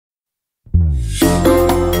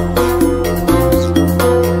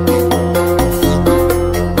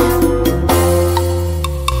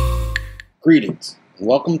Greetings, and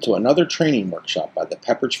welcome to another training workshop by the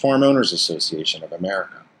Pepperidge Farm Owners Association of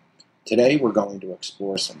America. Today we're going to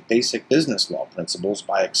explore some basic business law principles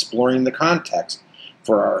by exploring the context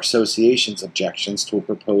for our association's objections to a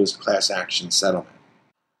proposed class action settlement.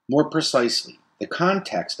 More precisely, the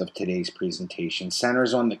context of today's presentation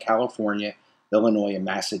centers on the California, Illinois, and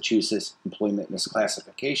Massachusetts Employment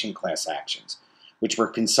Misclassification class actions, which were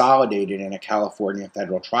consolidated in a California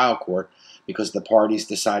federal trial court because the parties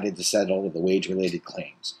decided to settle the wage-related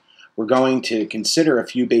claims. We're going to consider a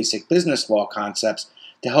few basic business law concepts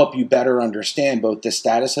to help you better understand both the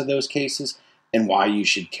status of those cases and why you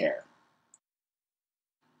should care.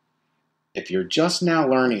 If you're just now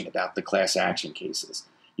learning about the class action cases,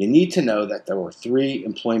 you need to know that there were 3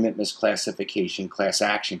 employment misclassification class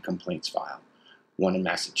action complaints filed, one in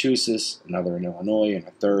Massachusetts, another in Illinois, and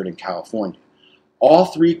a third in California. All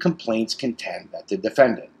 3 complaints contend that the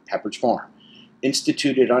defendant, Pepperidge Farm,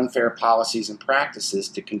 instituted unfair policies and practices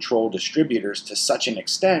to control distributors to such an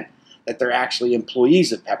extent that they're actually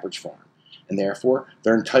employees of Pepperidge Farm, and therefore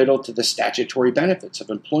they're entitled to the statutory benefits of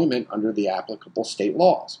employment under the applicable state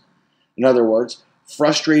laws. In other words,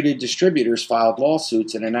 frustrated distributors filed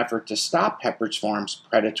lawsuits in an effort to stop Pepperidge Farm's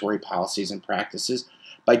predatory policies and practices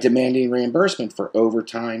by demanding reimbursement for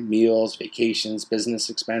overtime, meals, vacations, business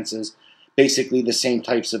expenses, basically the same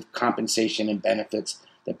types of compensation and benefits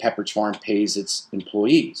that Pepperidge Farm pays its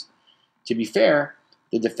employees. To be fair,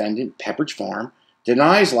 the defendant, Pepperidge Farm,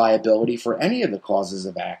 denies liability for any of the causes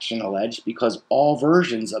of action alleged because all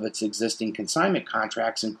versions of its existing consignment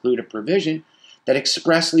contracts include a provision that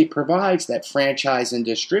expressly provides that franchise and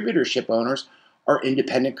distributorship owners are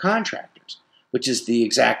independent contractors, which is the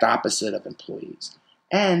exact opposite of employees.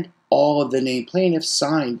 And all of the named plaintiffs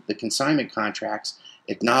signed the consignment contracts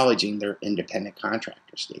acknowledging their independent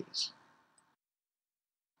contractor status.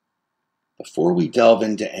 Before we delve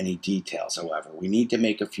into any details, however, we need to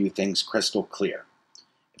make a few things crystal clear.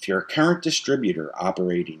 If you're a current distributor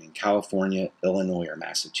operating in California, Illinois, or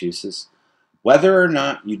Massachusetts, whether or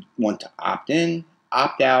not you want to opt in,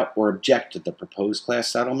 opt out, or object to the proposed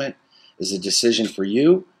class settlement is a decision for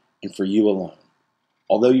you and for you alone.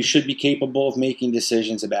 Although you should be capable of making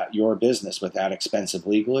decisions about your business without expensive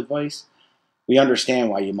legal advice, we understand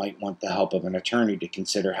why you might want the help of an attorney to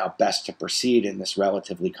consider how best to proceed in this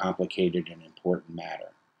relatively complicated and important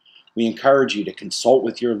matter. We encourage you to consult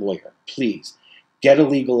with your lawyer. Please, get a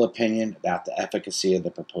legal opinion about the efficacy of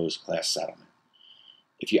the proposed class settlement.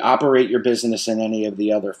 If you operate your business in any of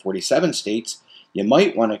the other 47 states, you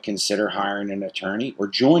might want to consider hiring an attorney or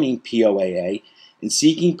joining POAA and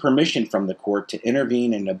seeking permission from the court to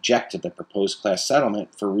intervene and object to the proposed class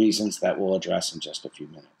settlement for reasons that we'll address in just a few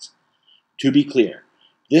minutes. To be clear,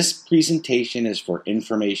 this presentation is for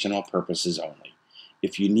informational purposes only.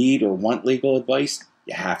 If you need or want legal advice,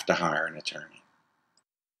 you have to hire an attorney.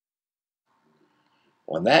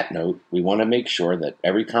 On that note, we want to make sure that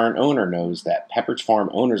every current owner knows that Pepperidge Farm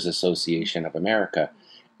Owners Association of America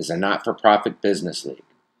is a not-for-profit business league.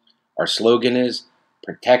 Our slogan is,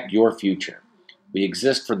 "Protect Your Future." We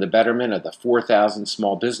exist for the betterment of the 4,000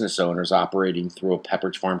 small business owners operating through a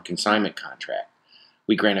Pepperidge Farm consignment contract.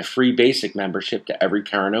 We grant a free basic membership to every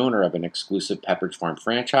current owner of an exclusive Pepperidge Farm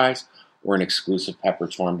franchise or an exclusive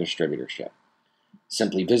Pepperidge Farm distributorship.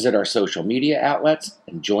 Simply visit our social media outlets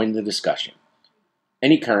and join the discussion.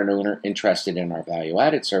 Any current owner interested in our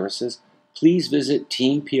value-added services, please visit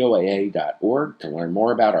teampoaa.org to learn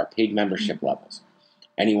more about our paid membership levels.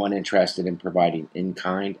 Anyone interested in providing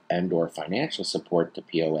in-kind and/or financial support to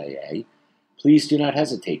POAA, please do not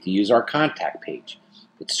hesitate to use our contact page.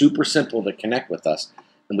 It's super simple to connect with us,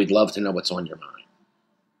 and we'd love to know what's on your mind.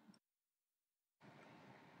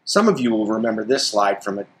 Some of you will remember this slide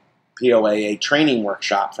from a POAA training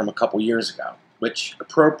workshop from a couple years ago, which,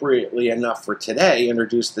 appropriately enough for today,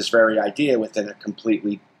 introduced this very idea within a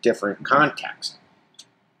completely different context.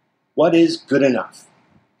 What is good enough?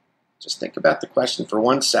 Just think about the question for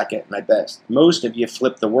 1 second, and I bet most of you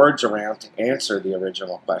flip the words around to answer the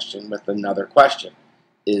original question with another question.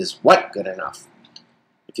 Is what good enough?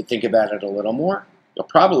 If you think about it a little more, you'll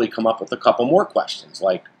probably come up with a couple more questions,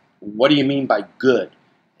 like, what do you mean by good?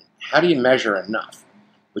 How do you measure enough?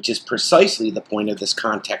 Which is precisely the point of this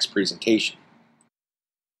context presentation.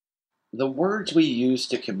 The words we use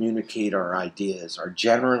to communicate our ideas are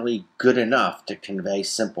generally good enough to convey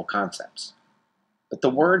simple concepts. But the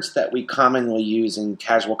words that we commonly use in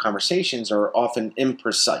casual conversations are often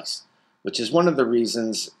imprecise, which is one of the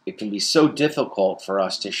reasons it can be so difficult for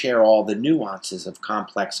us to share all the nuances of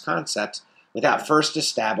complex concepts without first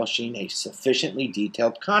establishing a sufficiently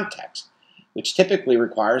detailed context, which typically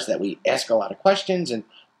requires that we ask a lot of questions and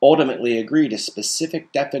ultimately agree to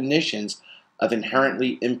specific definitions of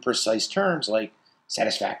inherently imprecise terms like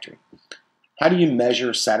satisfactory. How do you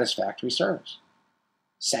measure satisfactory service?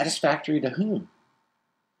 Satisfactory to whom?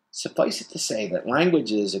 Suffice it to say that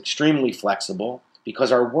language is extremely flexible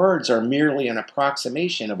because our words are merely an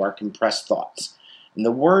approximation of our compressed thoughts. And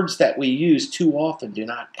the words that we use too often do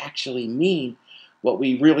not actually mean what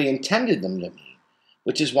we really intended them to mean,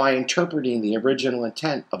 which is why interpreting the original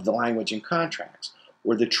intent of the language in contracts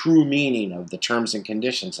or the true meaning of the terms and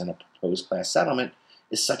conditions in a proposed class settlement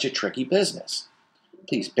is such a tricky business.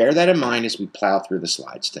 Please bear that in mind as we plow through the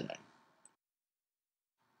slides today.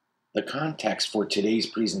 The context for today's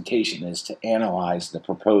presentation is to analyze the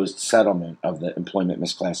proposed settlement of the employment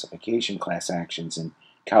misclassification class actions in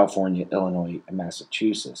California, Illinois, and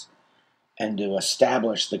Massachusetts, and to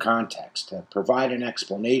establish the context, to provide an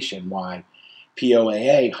explanation why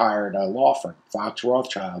POAA hired a law firm, Fox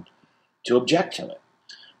Rothschild, to object to it.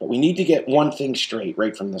 But we need to get one thing straight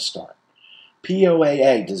right from the start.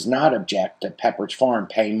 POAA does not object to Pepperidge Farm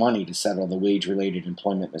paying money to settle the wage-related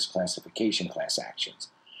employment misclassification class actions.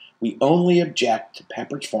 We only object to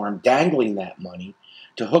Pepperidge Farm dangling that money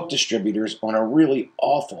to hook distributors on a really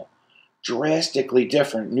awful, drastically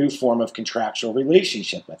different new form of contractual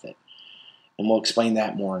relationship with it. And we'll explain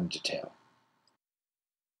that more in detail.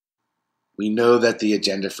 We know that the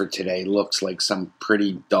agenda for today looks like some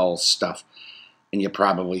pretty dull stuff, and you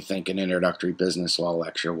probably think an introductory business law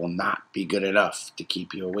lecture will not be good enough to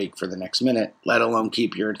keep you awake for the next minute, let alone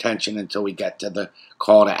keep your attention until we get to the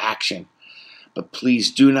call to action. But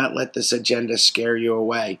please do not let this agenda scare you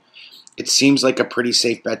away. It seems like a pretty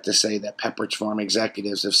safe bet to say that Pepperidge Farm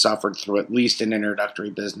executives have suffered through at least an introductory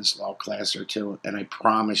business law class or two, and I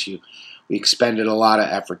promise you, we expended a lot of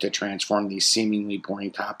effort to transform these seemingly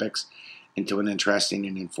boring topics into an interesting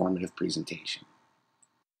and informative presentation.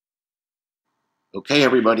 Okay,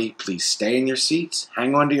 everybody, please stay in your seats,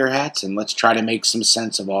 hang on to your hats, and let's try to make some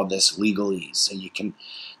sense of all this legalese so you can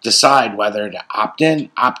decide whether to opt in,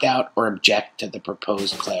 opt out, or object to the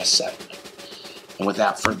proposed class settlement. And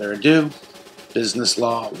without further ado, Business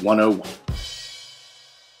Law 101.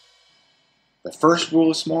 The first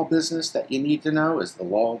rule of small business that you need to know is the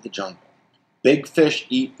law of the jungle. Big fish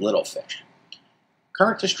eat little fish.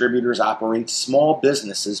 Current distributors operate small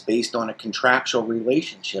businesses based on a contractual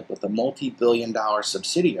relationship with a multi-billion-dollar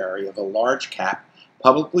subsidiary of a large-cap,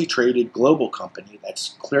 publicly traded global company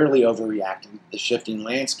that's clearly overreacting to the shifting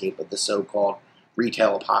landscape of the so-called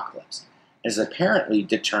retail apocalypse, and is apparently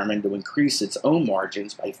determined to increase its own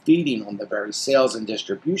margins by feeding on the very sales and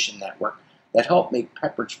distribution network that helped make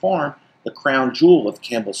Pepperidge Farm the crown jewel of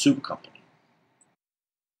Campbell Soup Company.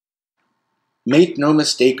 Make no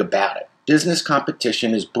mistake about it. Business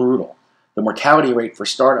competition is brutal. The mortality rate for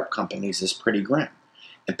startup companies is pretty grim.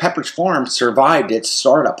 And Pepperidge Farm survived its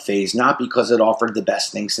startup phase not because it offered the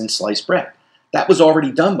best thing since sliced bread. That was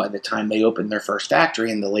already done by the time they opened their first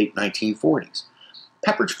factory in the late 1940s.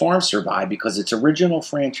 Pepperidge Farm survived because its original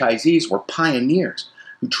franchisees were pioneers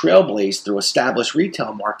who trailblazed through established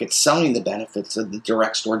retail markets selling the benefits of the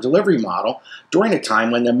direct store delivery model during a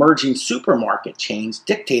time when the emerging supermarket chains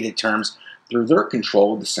dictated terms through their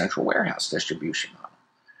control of the central warehouse distribution model,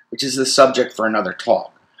 which is the subject for another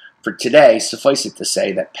talk. For today, suffice it to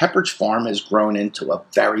say that Pepperidge Farm has grown into a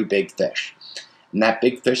very big fish, and that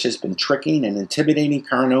big fish has been tricking and intimidating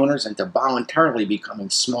current owners into voluntarily becoming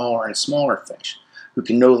smaller and smaller fish, who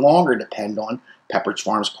can no longer depend on Pepperidge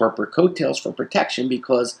Farm's corporate coattails for protection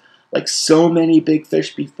because, like so many big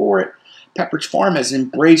fish before it, Pepperidge Farm has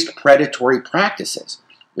embraced predatory practices,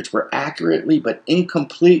 which were accurately but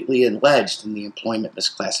incompletely alleged in the employment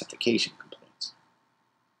misclassification complaints.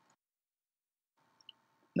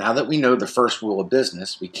 Now that we know the first rule of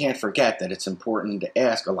business, we can't forget that it's important to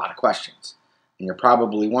ask a lot of questions. And you're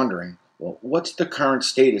probably wondering, well, what's the current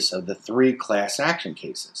status of the 3 class action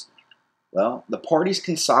cases? Well, the parties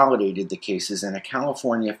consolidated the cases in a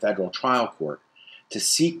California federal trial court to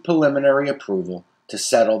seek preliminary approval to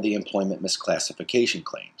settle the employment misclassification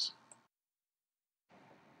claims.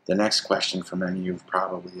 The next question for many of you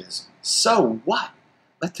probably is, so what?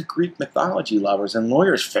 Let the Greek mythology lovers and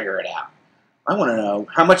lawyers figure it out. I want to know,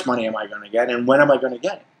 how much money am I going to get and when am I going to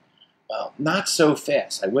get it? Well, not so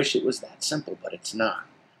fast. I wish it was that simple, but it's not.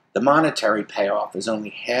 The monetary payoff is only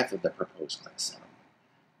half of the proposed class settlement.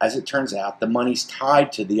 As it turns out, the money's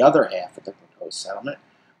tied to the other half of the proposed settlement,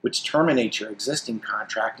 which terminates your existing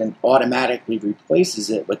contract and automatically replaces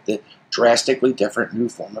it with the drastically different new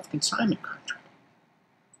form of consignment contract.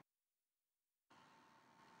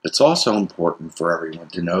 It's also important for everyone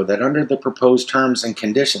to know that under the proposed terms and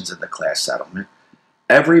conditions of the class settlement,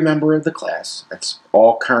 every member of the class, that's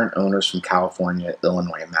all current owners from California,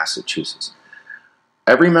 Illinois, and Massachusetts,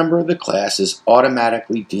 Every member of the class is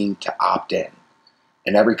automatically deemed to opt in,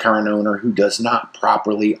 and every current owner who does not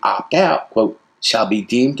properly opt out, quote, shall be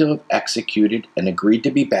deemed to have executed and agreed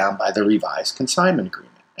to be bound by the revised consignment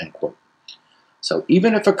agreement, end quote. So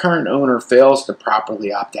even if a current owner fails to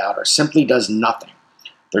properly opt out or simply does nothing,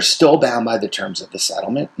 they're still bound by the terms of the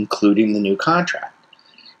settlement, including the new contract.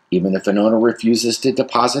 Even if an owner refuses to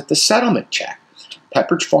deposit the settlement check,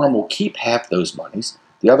 Pepperidge Farm will keep half those monies,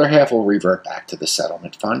 the other half will revert back to the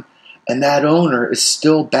settlement fund, and that owner is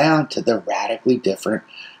still bound to the radically different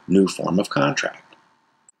new form of contract.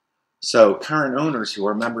 So current owners who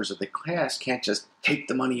are members of the class can't just take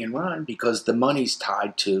the money and run because the money's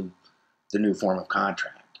tied to the new form of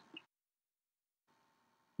contract.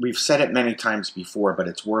 We've said it many times before, but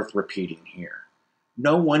it's worth repeating here.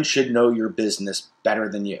 No one should know your business better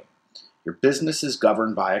than you. Your business is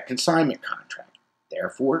governed by a consignment contract.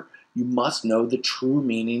 Therefore, you must know the true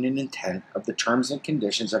meaning and intent of the terms and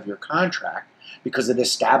conditions of your contract because it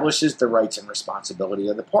establishes the rights and responsibility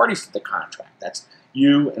of the parties to the contract. That's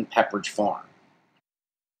you and Pepperidge Farm.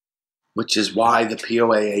 Which is why the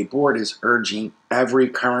POAA board is urging every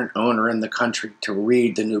current owner in the country to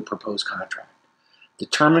read the new proposed contract.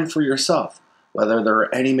 Determine for yourself whether there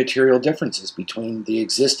are any material differences between the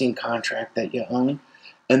existing contract that you own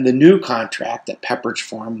and the new contract that Pepperidge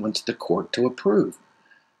Farm wants the court to approve.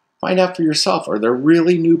 Find out for yourself, are there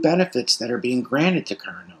really new benefits that are being granted to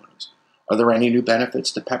current owners? Are there any new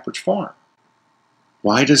benefits to Pepperidge Farm?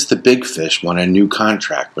 Why does the big fish want a new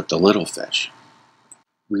contract with the little fish?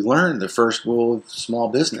 We learned the first rule of small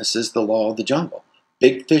business is the law of the jungle.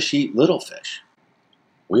 Big fish eat little fish.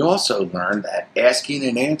 We also learned that asking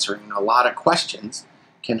and answering a lot of questions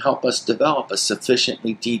can help us develop a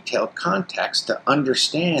sufficiently detailed context to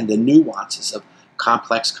understand the nuances of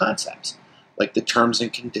complex concepts, like the terms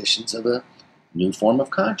and conditions of a new form of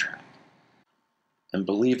contract. And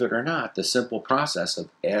believe it or not, the simple process of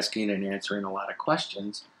asking and answering a lot of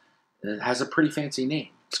questions has a pretty fancy name.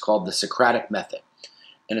 It's called the Socratic method,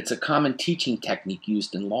 and it's a common teaching technique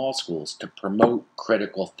used in law schools to promote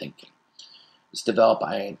critical thinking. It's developed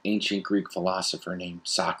by an ancient Greek philosopher named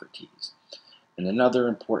Socrates. And another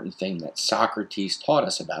important thing that Socrates taught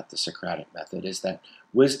us about the Socratic method is that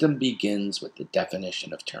wisdom begins with the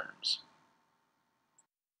definition of terms.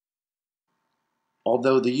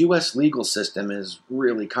 Although the U.S. legal system is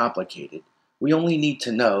really complicated, we only need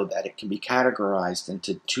to know that it can be categorized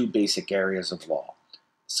into two basic areas of law: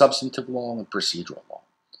 substantive law and procedural law.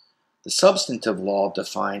 The substantive law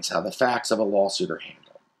defines how the facts of a lawsuit are handled.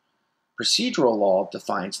 Procedural law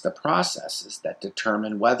defines the processes that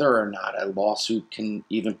determine whether or not a lawsuit can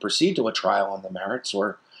even proceed to a trial on the merits,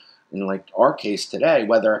 or, in like our case today,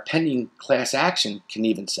 whether a pending class action can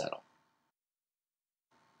even settle.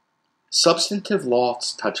 Substantive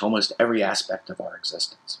laws touch almost every aspect of our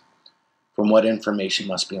existence, from what information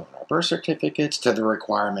must be on our birth certificates, to the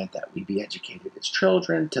requirement that we be educated as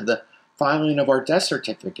children, to the filing of our death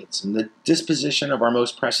certificates and the disposition of our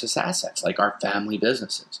most precious assets, like our family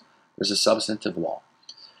businesses. There's a substantive law.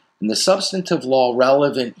 And the substantive law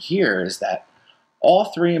relevant here is that all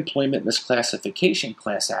three employment misclassification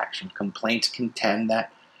class action complaints contend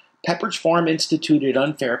that Pepperidge Farm instituted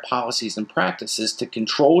unfair policies and practices to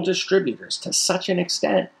control distributors to such an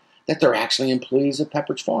extent that they're actually employees of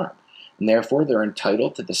Pepperidge Farm, and therefore they're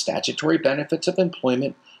entitled to the statutory benefits of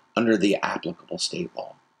employment under the applicable state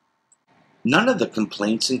law. None of the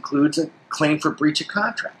complaints includes a claim for breach of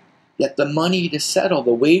contract, yet the money to settle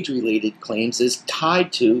the wage-related claims is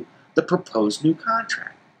tied to the proposed new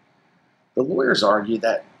contract. The lawyers argue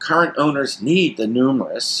that current owners need the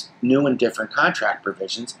numerous new and different contract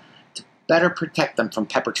provisions to better protect them from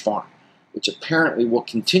Pepperidge Farm, which apparently will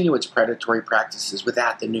continue its predatory practices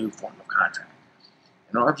without the new form of contract.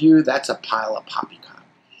 In our view, that's a pile of poppycock.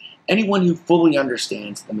 Anyone who fully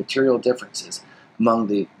understands the material differences among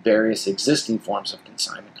the various existing forms of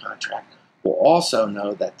consignment contract will also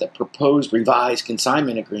know that the proposed revised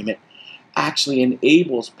consignment agreement actually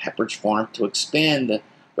enables Pepperidge Farm to expand the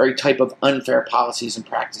very type of unfair policies and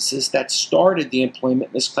practices that started the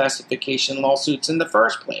employment misclassification lawsuits in the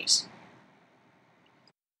first place.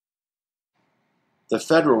 The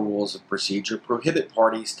federal rules of procedure prohibit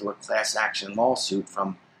parties to a class action lawsuit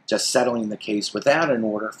from just settling the case without an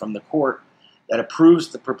order from the court that approves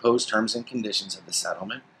the proposed terms and conditions of the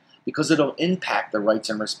settlement, because it'll impact the rights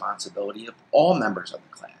and responsibility of all members of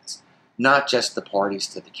the class, not just the parties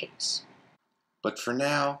to the case. But for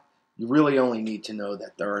now, you really only need to know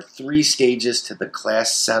that there are 3 stages to the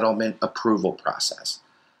class settlement approval process: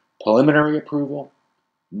 preliminary approval,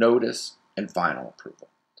 notice, and final approval.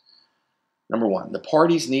 Number one, the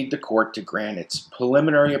parties need the court to grant its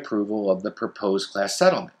preliminary approval of the proposed class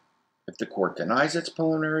settlement. If the court denies its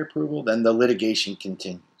preliminary approval, then the litigation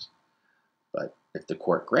continues. But if the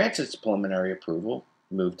court grants its preliminary approval,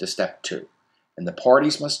 move to step 2. And the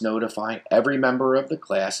parties must notify every member of the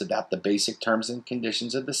class about the basic terms and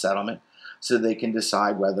conditions of the settlement so they can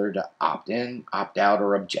decide whether to opt in, opt out,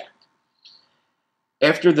 or object.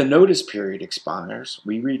 After the notice period expires,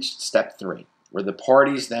 we reach step 3, where the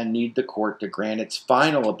parties then need the court to grant its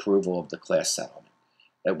final approval of the class settlement,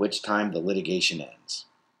 at which time the litigation ends.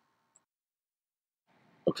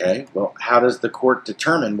 Okay, well, how does the court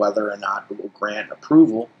determine whether or not it will grant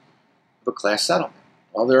approval of a class settlement?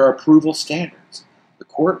 Well, there are approval standards. The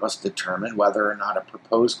court must determine whether or not a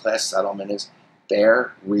proposed class settlement is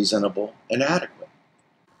fair, reasonable, and adequate.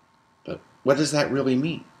 But what does that really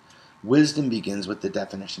mean? Wisdom begins with the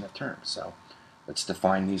definition of terms, so let's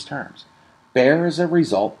define these terms. Fair is a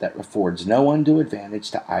result that affords no undue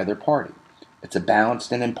advantage to either party. It's a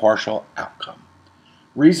balanced and impartial outcome.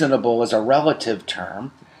 Reasonable is a relative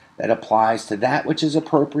term that applies to that which is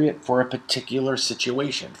appropriate for a particular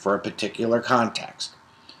situation, for a particular context.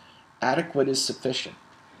 Adequate is sufficient.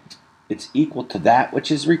 It's equal to that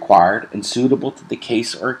which is required and suitable to the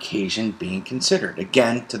case or occasion being considered,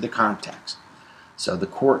 again, to the context. So the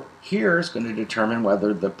court here is going to determine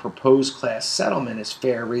whether the proposed class settlement is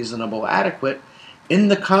fair, reasonable, adequate in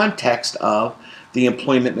the context of the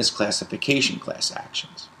employment misclassification class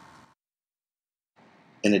actions.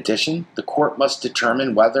 In addition, the court must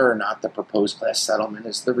determine whether or not the proposed class settlement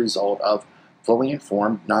is the result of fully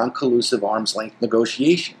informed, non-collusive arm's-length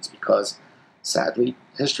negotiations because, sadly,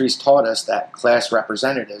 history's taught us that class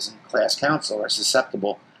representatives and class counsel are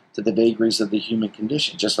susceptible to the vagaries of the human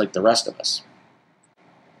condition, just like the rest of us.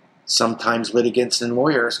 Sometimes litigants and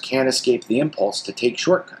lawyers can't escape the impulse to take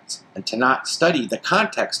shortcuts and to not study the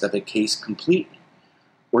context of a case completely.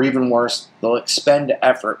 Or even worse, they'll expend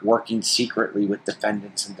effort working secretly with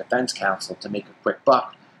defendants and defense counsel to make a quick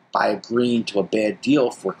buck by agreeing to a bad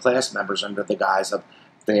deal for class members under the guise of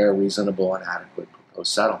fair, reasonable, and adequate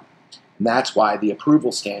proposed settlement. And that's why the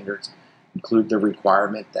approval standards include the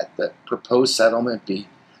requirement that the proposed settlement be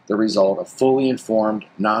the result of fully informed,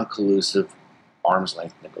 non-collusive,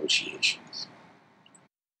 arm's-length negotiations.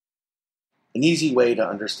 An easy way to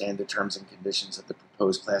understand the terms and conditions of the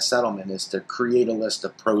proposed class settlement is to create a list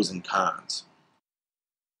of pros and cons.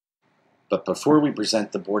 But before we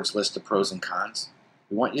present the board's list of pros and cons,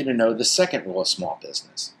 we want you to know the second rule of small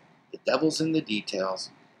business. The devil's in the details,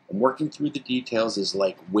 and working through the details is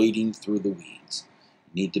like wading through the weeds.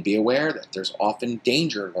 You need to be aware that there's often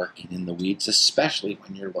danger lurking in the weeds, especially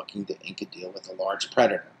when you're looking to ink a deal with a large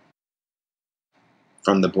predator.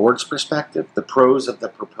 From the board's perspective, the pros of the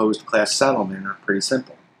proposed class settlement are pretty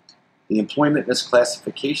simple. The employment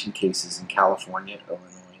misclassification cases in California,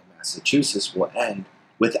 Illinois, and Massachusetts will end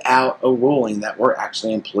without a ruling that we're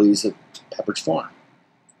actually employees of Pepperidge Farm.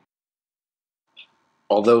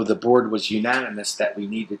 Although the board was unanimous that we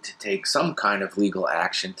needed to take some kind of legal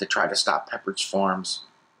action to try to stop Pepperidge Farm's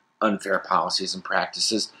unfair policies and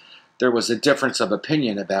practices, there was a difference of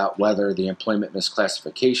opinion about whether the employment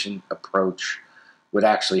misclassification approach would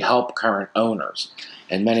actually help current owners.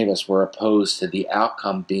 And many of us were opposed to the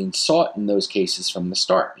outcome being sought in those cases from the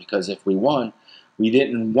start, because if we won, we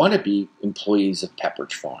didn't want to be employees of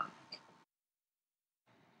Pepperidge Farm.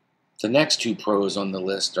 The next two pros on the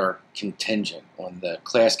list are contingent on the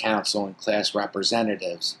class counsel and class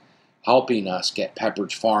representatives helping us get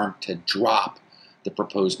Pepperidge Farm to drop the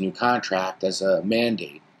proposed new contract as a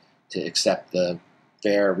mandate to accept the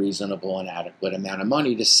fair, reasonable, and adequate amount of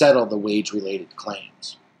money to settle the wage-related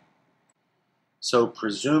claims. So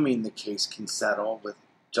presuming the case can settle with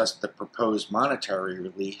just the proposed monetary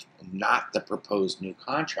relief and not the proposed new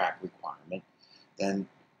contract requirement, then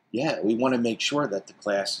we want to make sure that the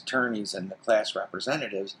class attorneys and the class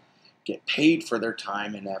representatives get paid for their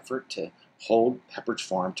time and effort to hold Pepperidge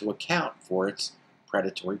Farm to account for its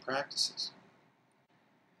predatory practices.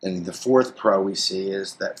 And the fourth pro we see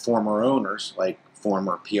is that former owners, like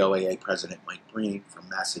former POAA President Mike Breen from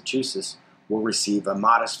Massachusetts, will receive a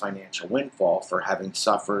modest financial windfall for having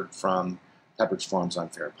suffered from Pepperidge Farm's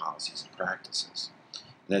unfair policies and practices.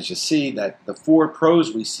 And as you see, that the four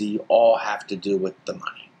pros we see all have to do with the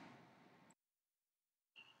money.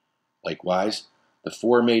 Likewise, the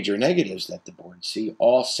four major negatives that the board see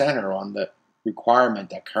all center on the requirement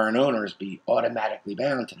that current owners be automatically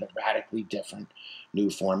bound to the radically different new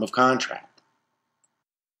form of contract.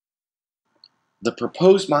 The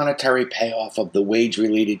proposed monetary payoff of the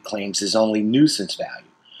wage-related claims is only nuisance value,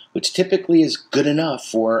 which typically is good enough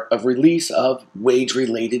for a release of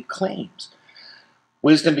wage-related claims.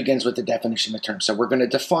 Wisdom begins with the definition of the term. So we're going to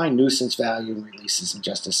define nuisance value and releases in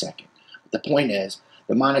just a second. But the point is,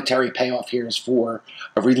 the monetary payoff here is for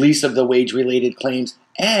a release of the wage-related claims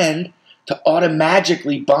and to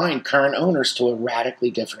automatically bind current owners to a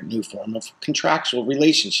radically different new form of contractual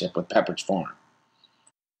relationship with Pepperidge Farm.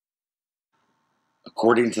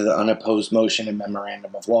 According to the unopposed motion and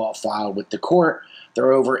memorandum of law filed with the court, there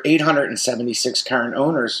are over 876 current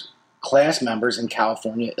owners, class members in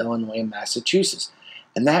California, Illinois, and Massachusetts.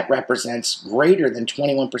 And that represents greater than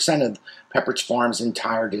 21% of Pepperidge Farm's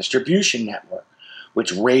entire distribution network,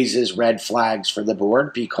 which raises red flags for the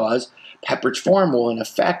board because Pepperidge Farm will in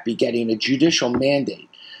effect be getting a judicial mandate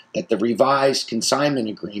that the revised consignment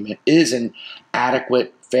agreement is an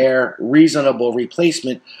adequate, fair, reasonable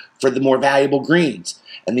replacement for the more valuable greens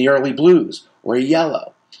and the early blues or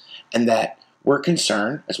yellow, and that we're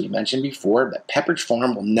concerned, as we mentioned before, that Pepperidge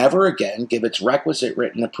Farm will never again give its requisite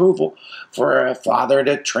written approval for a father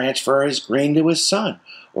to transfer his green to his son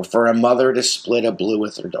or for a mother to split a blue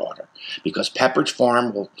with her daughter, because Pepperidge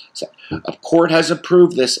Farm will say, a court has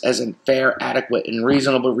approved this as a fair, adequate, and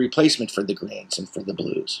reasonable replacement for the greens and for the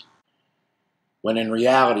blues. When in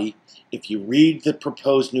reality, if you read the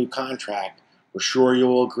proposed new contract, we're sure you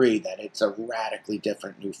will agree that it's a radically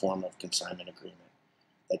different new form of consignment agreement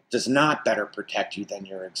that does not better protect you than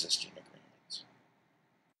your existing agreements.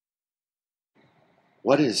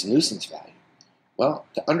 What is nuisance value? Well,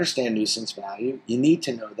 to understand nuisance value, you need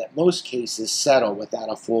to know that most cases settle without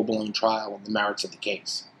a full-blown trial on the merits of the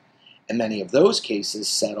case. And many of those cases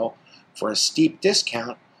settle for a steep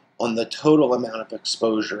discount on the total amount of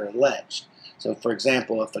exposure alleged. So, for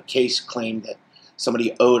example, if a case claimed that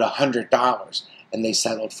somebody owed $100 and they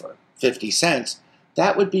settled for 50 cents,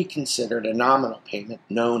 that would be considered a nominal payment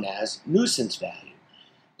known as nuisance value.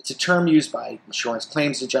 It's a term used by insurance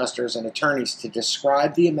claims adjusters and attorneys to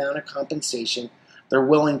describe the amount of compensation they're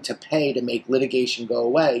willing to pay to make litigation go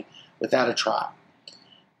away without a trial.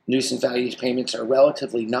 Nuisance value payments are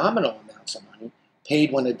relatively nominal amounts of money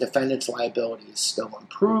paid when a defendant's liability is still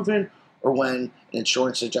unproven or when an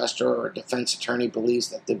insurance adjuster or a defense attorney believes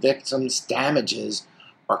that the victim's damages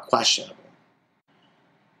are questionable.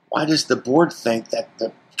 Why does the board think that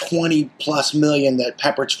the $20+ million that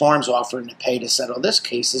Pepperidge Farm's offering to pay to settle this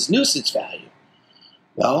case is nuisance value?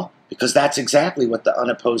 Well, because that's exactly what the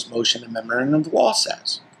unopposed motion and memorandum of law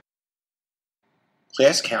says.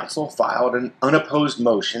 Class counsel filed an unopposed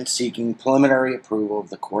motion seeking preliminary approval of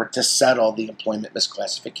the court to settle the employment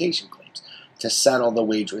misclassification claims, to settle the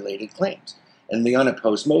wage-related claims. And the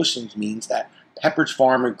unopposed motion means that Pepperidge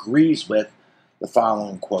Farm agrees with the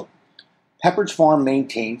following quote. Pepperidge Farm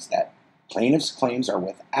maintains that plaintiffs' claims are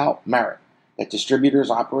without merit, that distributors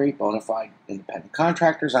operate bona fide independent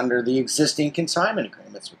contractors under the existing consignment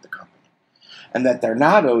agreements with the company, and that they're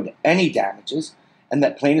not owed any damages, and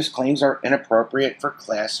that plaintiffs' claims are inappropriate for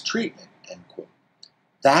class treatment, end quote.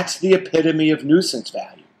 That's the epitome of nuisance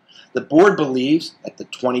value. The board believes that the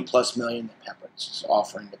 $20+ million that Pepperidge is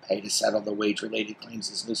offering to pay to settle the wage-related claims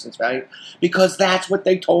is nuisance value because that's what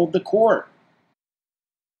they told the court.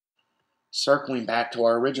 Circling back to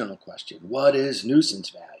our original question, what is nuisance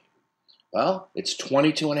value? Well, it's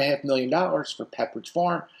 $22.5 million for Pepperidge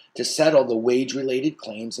Farm to settle the wage-related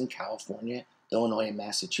claims in California, Illinois, and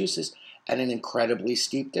Massachusetts at an incredibly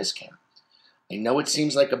steep discount. I know it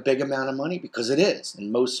seems like a big amount of money because it is, and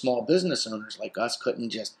most small business owners like us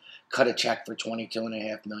couldn't just cut a check for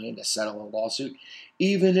 $22.5 million to settle a lawsuit,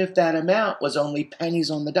 even if that amount was only pennies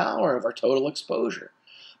on the dollar of our total exposure.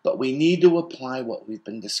 But we need to apply what we've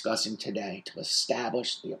been discussing today to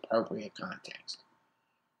establish the appropriate context.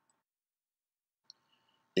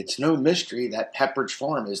 It's no mystery that Pepperidge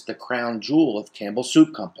Farm is the crown jewel of Campbell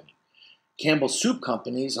Soup Company. Campbell Soup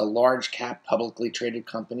Company is a large cap publicly traded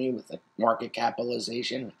company with a market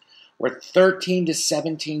capitalization worth $13 to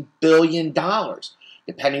 $17 billion,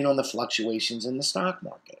 depending on the fluctuations in the stock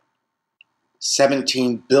market.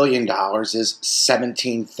 $17 billion is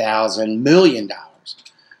 $17,000 million,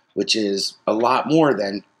 which is a lot more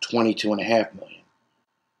than $22.5 million.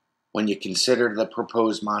 When you consider the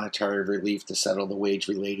proposed monetary relief to settle the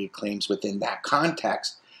wage-related claims within that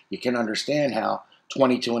context, you can understand how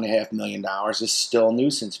 $22.5 million is still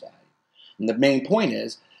nuisance value. And the main point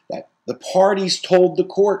is that the parties told the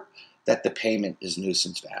court that the payment is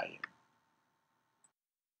nuisance value.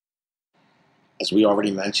 As we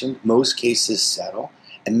already mentioned, most cases settle,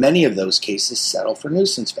 and many of those cases settle for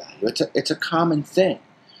nuisance value. It's a common thing.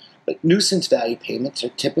 But nuisance value payments are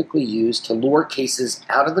typically used to lure cases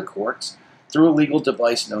out of the courts through a legal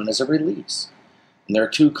device known as a release. And there are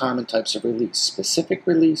two common types of release: specific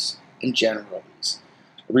release and general release.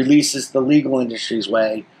 A release is the legal industry's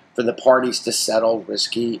way for the parties to settle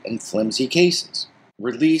risky and flimsy cases.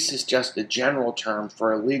 Release is just a general term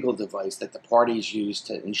for a legal device that the parties use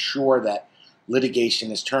to ensure that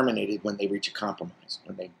litigation is terminated when they reach a compromise,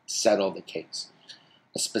 when they settle the case.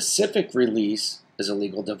 A specific release is a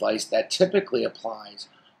legal device that typically applies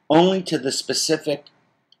only to the specific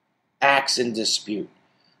acts in dispute,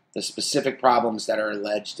 the specific problems that are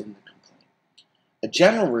alleged in the complaint. A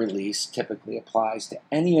general release typically applies to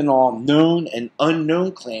any and all known and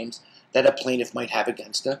unknown claims that a plaintiff might have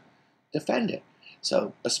against a defendant.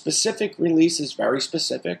 So a specific release is very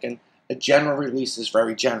specific, and a general release is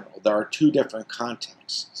very general. There are two different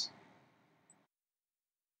contexts.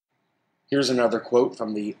 Here's another quote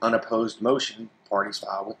from the unopposed motion parties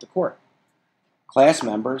file with the court. Class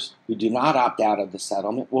members who do not opt out of the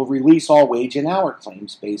settlement will release all wage and hour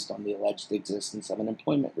claims based on the alleged existence of an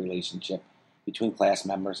employment relationship between class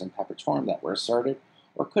members and Pepperidge Farm that were asserted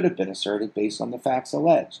or could have been asserted based on the facts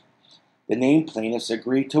alleged. The named plaintiffs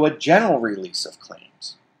agreed to a general release of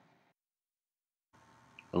claims.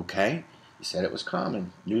 Okay, you said it was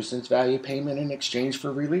common. Nuisance value payment in exchange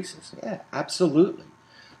for releases. Yeah, absolutely.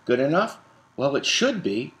 Good enough? Well, it should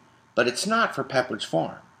be, but it's not for Pepperidge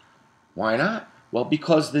Farm. Why not? Well,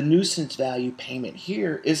 because the nuisance value payment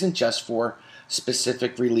here isn't just for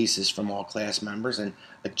specific releases from all class members and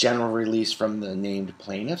a general release from the named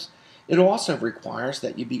plaintiffs. It also requires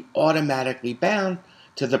that you be automatically bound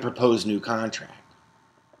to the proposed new contract.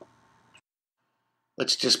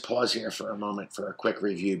 Let's just pause here for a moment for a quick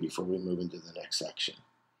review before we move into the next section.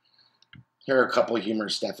 Here are a couple of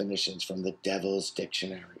humorous definitions from the Devil's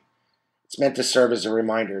Dictionary. It's meant to serve as a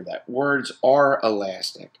reminder that words are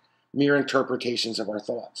elastic, mere interpretations of our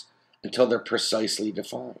thoughts, until they're precisely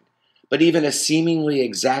defined. But even a seemingly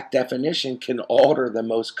exact definition can alter the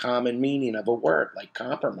most common meaning of a word, like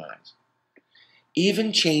compromise.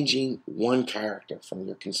 Even changing one character from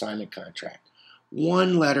your consignment contract,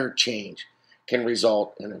 one letter change, can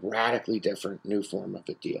result in a radically different new form of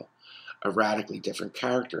a deal, a radically different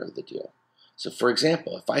character of the deal. So for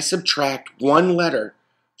example, if I subtract one letter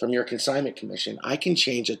from your consignment commission, I can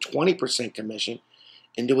change a 20% commission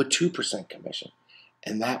into a 2% commission.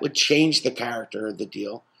 And that would change the character of the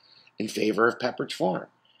deal in favor of Pepperidge Farm.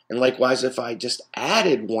 And likewise, if I just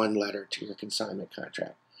added one letter to your consignment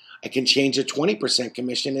contract, I can change a 20%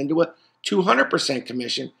 commission into a 200%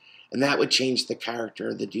 commission, and that would change the character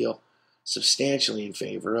of the deal substantially in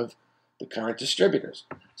favor of the current distributors.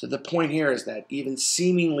 So the point here is that even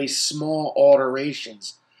seemingly small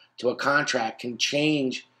alterations to a contract can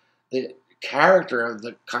change the character of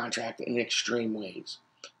the contract in extreme ways.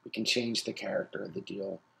 We can change the character of the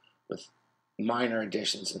deal with minor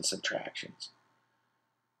additions and subtractions.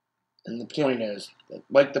 And the point is that,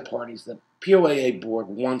 like the parties, the POAA board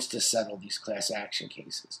wants to settle these class action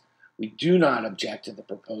cases. We do not object to the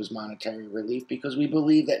proposed monetary relief because we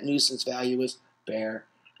believe that nuisance value is fair,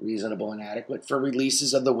 reasonable, and adequate for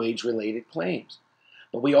releases of the wage-related claims.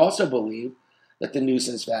 But we also believe that the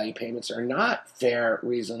nuisance value payments are not fair,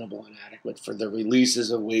 reasonable, and adequate for the releases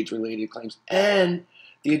of wage-related claims and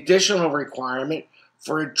the additional requirement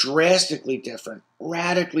for a drastically different,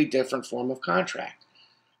 radically different form of contract.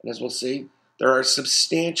 And as we'll see, there are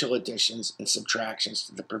substantial additions and subtractions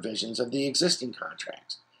to the provisions of the existing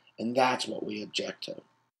contracts, and that's what we object to.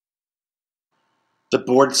 The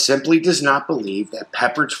board simply does not believe that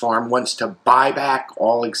Pepperidge Farm wants to buy back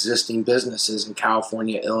all existing businesses in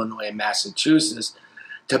California, Illinois, and Massachusetts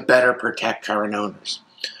to better protect current owners.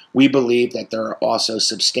 We believe that there are also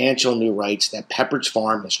substantial new rights that Pepperidge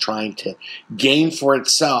Farm is trying to gain for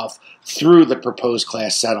itself through the proposed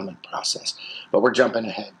class settlement process. But we're jumping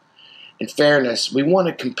ahead. In fairness, we want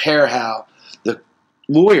to compare how the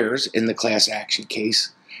lawyers in the class action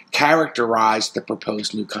case characterized the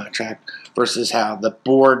proposed new contract versus how the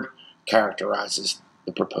board characterizes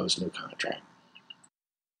the proposed new contract.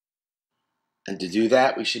 And to do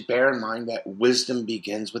that, we should bear in mind that wisdom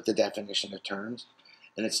begins with the definition of terms,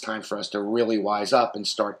 and it's time for us to really wise up and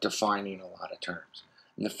start defining a lot of terms.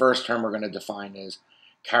 And the first term we're going to define is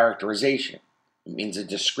characterization. It means a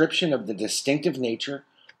description of the distinctive nature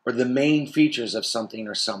or the main features of something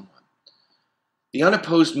or someone. The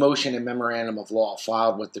unopposed motion and memorandum of law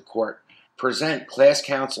filed with the court present class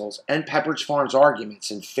counsel's and Pepperidge Farm's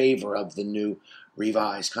arguments in favor of the new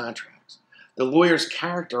revised contracts. The lawyers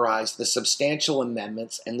characterized the substantial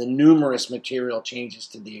amendments and the numerous material changes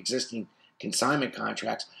to the existing consignment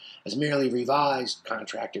contracts as merely revised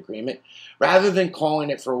contract agreement, rather than calling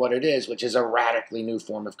it for what it is, which is a radically new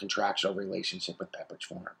form of contractual relationship with Pepperidge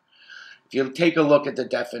Farm. If you take a look at the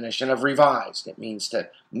definition of revised, it means to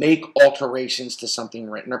make alterations to something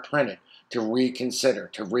written or printed, to reconsider,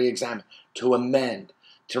 to re-examine, to amend,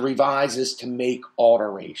 To revise is to make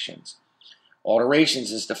alterations.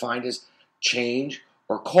 Alterations is defined as change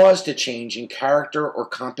or cause to change in character or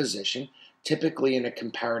composition, typically in a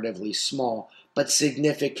comparatively small but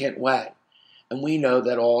significant way. And we know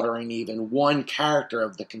that altering even one character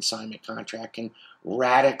of the consignment contract can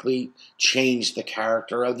radically change the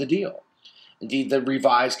character of the deal. Indeed, the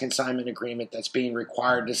revised consignment agreement that's being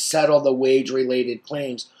required to settle the wage-related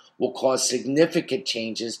claims will cause significant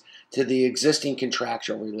changes to the existing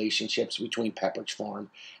contractual relationships between Pepperidge Farm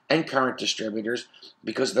and current distributors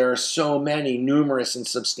because there are so many numerous and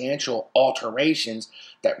substantial alterations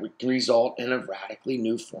that result in a radically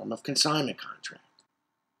new form of consignment contract.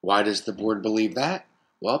 Why does the board believe that?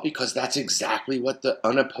 Well, because that's exactly what the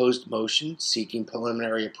unopposed motion seeking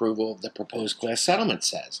preliminary approval of the proposed class settlement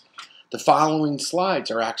says. The following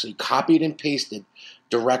slides are actually copied and pasted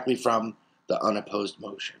directly from the unopposed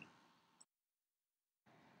motion.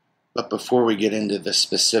 But before we get into the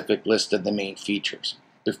specific list of the main features,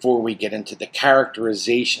 before we get into the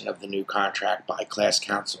characterization of the new contract by class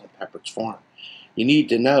counsel and Pepperidge Farm, you need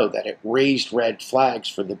to know that it raised red flags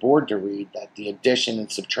for the board to read that the addition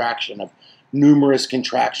and subtraction of numerous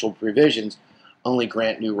contractual provisions only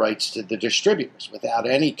grant new rights to the distributors without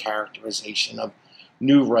any characterization of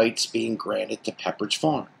new rights being granted to Pepperidge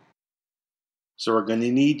Farm. So we're going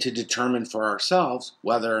to need to determine for ourselves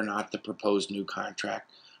whether or not the proposed new contract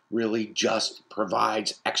really just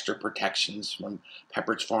provides extra protections from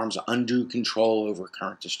Pepperidge Farm's undue control over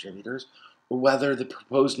current distributors, or whether the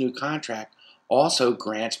proposed new contract also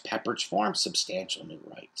grants Pepperidge Farm substantial new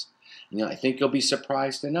rights. I think you'll be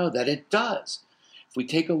surprised to know that it does. If we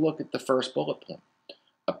take a look at the first bullet point,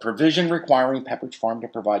 a provision requiring Pepperidge Farm to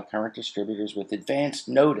provide current distributors with advanced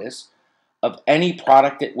notice of any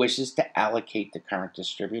product it wishes to allocate to current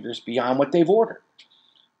distributors beyond what they've ordered.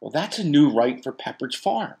 Well, that's a new right for Pepperidge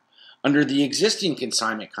Farm. Under the existing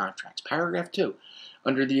consignment contracts, paragraph 2,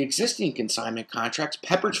 under the existing consignment contracts,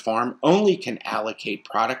 Pepperidge Farm only can allocate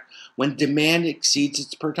product when demand exceeds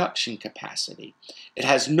its production capacity. It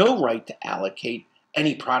has no right to allocate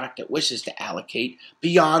any product it wishes to allocate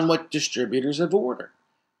beyond what distributors have ordered.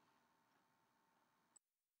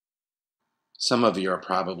 Some of you are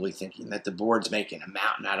probably thinking that the board's making a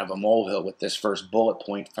mountain out of a molehill with this first bullet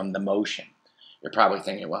point from the motion. You're probably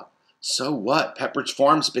thinking, well, so what? Pepperidge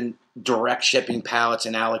Farm's been direct shipping pallets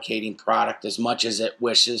and allocating product as much as it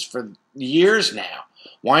wishes for years now.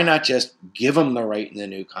 Why not just give them the right in the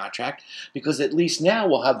new contract? Because at least now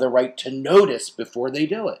we'll have the right to notice before they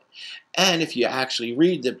do it. And if you actually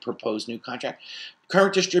read the proposed new contract,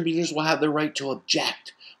 current distributors will have the right to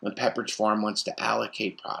object when Pepperidge Farm wants to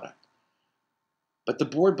allocate product. But the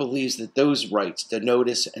board believes that those rights to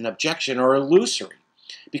notice and objection are illusory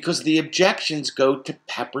because the objections go to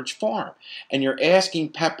Pepperidge Farm. And you're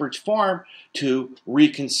asking Pepperidge Farm to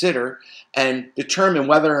reconsider and determine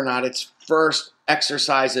whether or not its first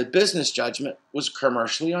exercise of business judgment was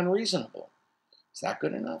commercially unreasonable. Is that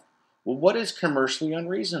good enough? Well, what is commercially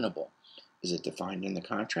unreasonable? Is it defined in the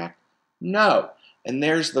contract? No. And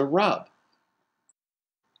there's the rub.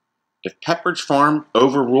 If Pepperidge Farm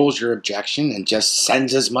overrules your objection and just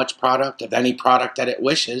sends as much product of any product that it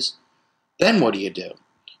wishes, then what do?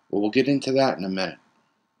 Well, we'll get into that in a minute.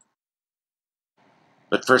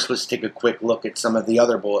 But first, let's take a quick look at some of the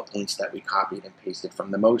other bullet points that we copied and pasted from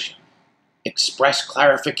the motion. Express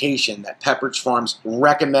clarification that Pepperidge Farm's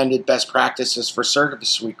recommended best practices for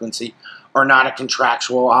service frequency are not a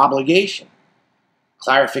contractual obligation.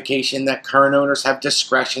 Clarification that current owners have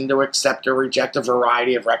discretion to accept or reject a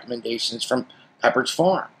variety of recommendations from Pepperidge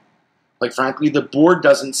Farm. Quite frankly, the board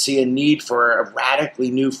doesn't see a need for a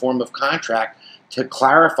radically new form of contract to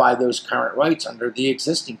clarify those current rights under the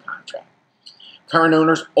existing contract. Current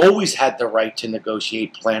owners always had the right to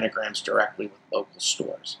negotiate planograms directly with local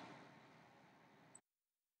stores.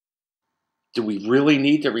 Do we really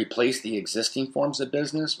need to replace the existing forms of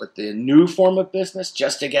business with the new form of business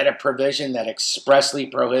just to get a provision that expressly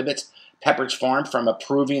prohibits Pepperidge Farm from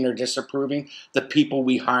approving or disapproving the people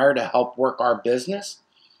we hire to help work our business?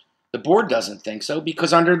 The board doesn't think so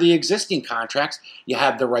because under the existing contracts, you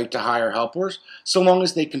have the right to hire helpers so long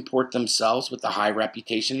as they comport themselves with the high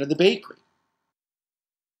reputation of the bakery.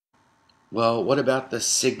 Well, what about the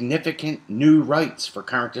significant new rights for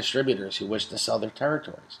current distributors who wish to sell their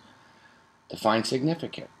territories? Define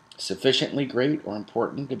significant, sufficiently great or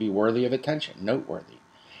important to be worthy of attention, noteworthy.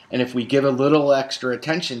 And if we give a little extra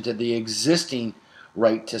attention to the existing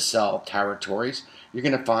right to sell territories, you're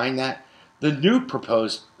going to find that the new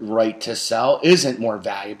proposed right to sell isn't more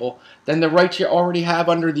valuable than the rights you already have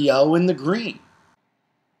under the yellow and the green.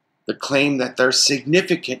 The claim that they're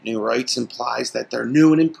significant new rights implies that they're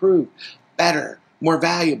new and improved, better, more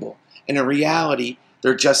valuable. And in reality,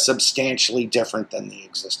 they're just substantially different than the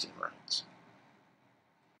existing rights.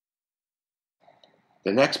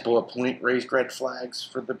 The next bullet point raised red flags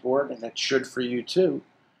for the board, and it should for you too,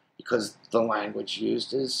 because the language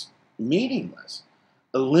used is meaningless.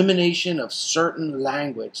 Elimination of certain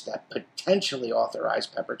language that potentially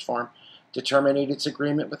authorized Pepperidge Farm to terminate its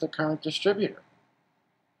agreement with the current distributor.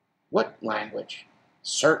 What language?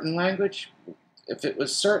 Certain language? If it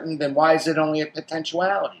was certain, then why is it only a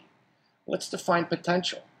potentiality? Let's define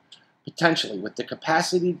potential. Potentially, with the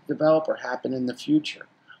capacity to develop or happen in the future.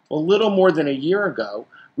 Well, a little more than a year ago,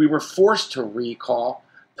 we were forced to recall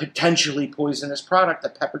potentially poisonous product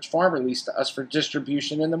that Pepperidge Farm released to us for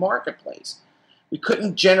distribution in the marketplace. We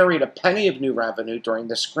couldn't generate a penny of new revenue during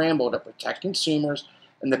the scramble to protect consumers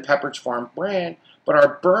and the Pepperidge Farm brand, but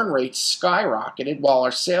our burn rates skyrocketed while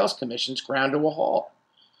our sales commissions ground to a halt.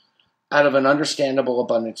 Out of an understandable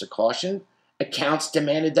abundance of caution, accounts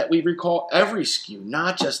demanded that we recall every SKU,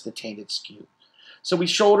 not just the tainted SKU. So we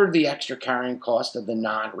shouldered the extra carrying cost of the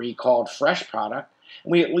non-recalled fresh product,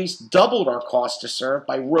 and we at least doubled our cost to serve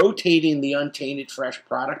by rotating the untainted fresh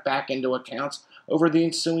product back into accounts over the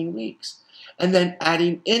ensuing weeks. And then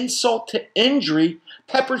adding insult to injury,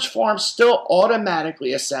 Pepperidge Farm still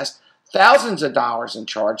automatically assessed thousands of dollars in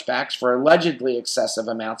chargebacks for allegedly excessive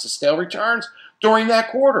amounts of stale returns during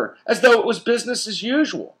that quarter, as though it was business as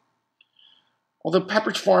usual. Although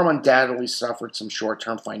Pepperidge Farm undoubtedly suffered some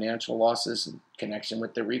short-term financial losses in connection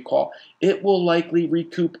with the recall, it will likely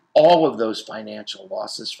recoup all of those financial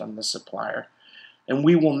losses from the supplier, and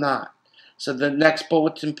we will not. So the next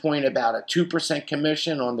bulletin point about a 2%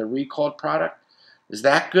 commission on the recalled product, is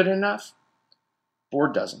that good enough?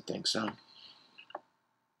 Board doesn't think so.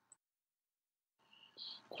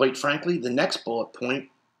 Quite frankly, the next bullet point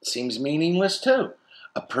seems meaningless too.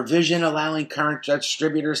 A provision allowing current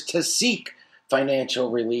distributors to seek financial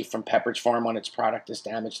relief from Pepperidge Farm on its product is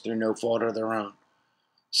damaged through no fault of their own.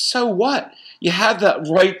 So what? You have the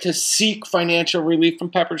right to seek financial relief from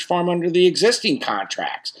Pepperidge Farm under the existing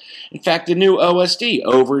contracts. In fact, the new OSD,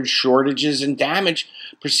 overage, shortages, and damage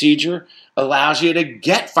procedure, allows you to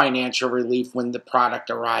get financial relief when the product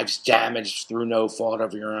arrives damaged through no fault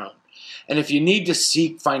of your own. And if you need to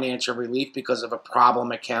seek financial relief because of a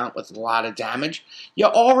problem account with a lot of damage, you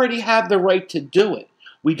already have the right to do it.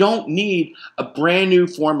 We don't need a brand new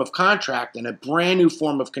form of contract and a brand new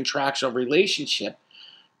form of contractual relationship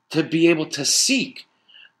to be able to seek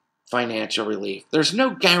financial relief. There's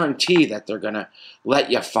no guarantee that they're going to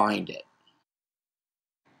let you find it.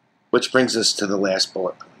 Which brings us to the last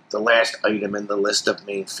bullet point, the last item in the list of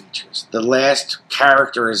main features, the last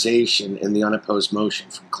characterization in the unopposed motion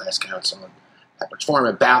from class counsel and Pepperidge Farm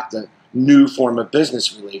about the new form of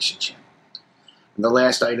business relationship. And the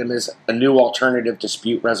last item is a new alternative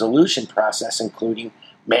dispute resolution process, including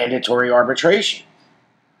mandatory arbitration.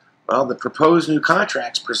 Well, the proposed new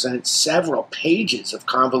contracts present several pages of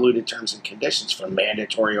convoluted terms and conditions for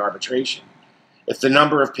mandatory arbitration. If the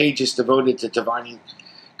number of pages devoted to defining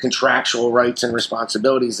contractual rights and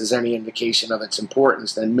responsibilities is any indication of its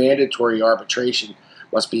importance, then mandatory arbitration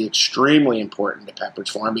must be extremely important to Pepperidge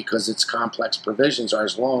Farm because its complex provisions are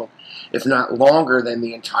as long, if not longer, than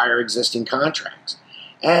the entire existing contracts.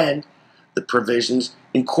 And the provisions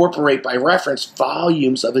incorporate by reference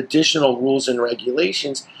volumes of additional rules and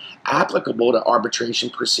regulations applicable to arbitration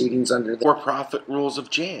proceedings under the for-profit rules of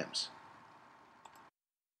JAMS.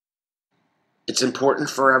 It's important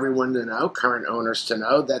for everyone to know, current owners to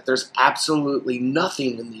know, that there's absolutely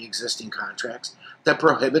nothing in the existing contracts that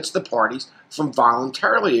prohibits the parties from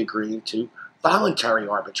voluntarily agreeing to voluntary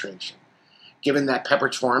arbitration. Given that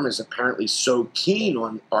Pepperidge Farm is apparently so keen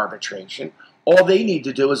on arbitration, all they need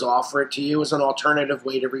to do is offer it to you as an alternative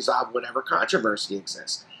way to resolve whatever controversy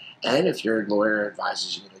exists. And if your lawyer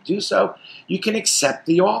advises you to do so, you can accept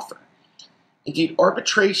the offer. Indeed,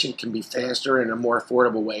 arbitration can be faster and a more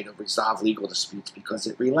affordable way to resolve legal disputes because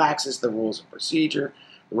it relaxes the rules of procedure,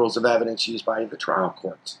 the rules of evidence used by the trial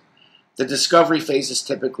courts. The discovery phase is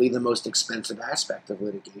typically the most expensive aspect of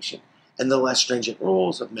litigation, and the less stringent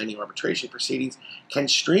rules of many arbitration proceedings can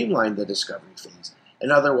streamline the discovery phase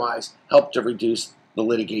and otherwise help to reduce the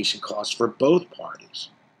litigation costs for both parties.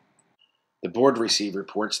 The board received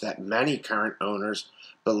reports that many current owners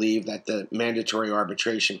believe that the mandatory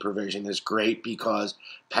arbitration provision is great because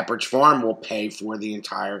Pepperidge Farm will pay for the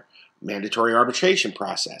entire mandatory arbitration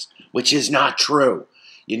process, which is not true.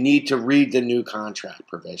 You need to read the new contract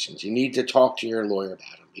provisions. You need to talk to your lawyer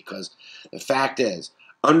about them because the fact is,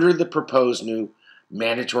 under the proposed new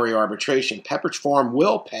mandatory arbitration, Pepperidge Farm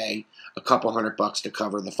will pay a couple $100 to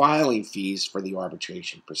cover the filing fees for the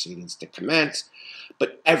arbitration proceedings to commence,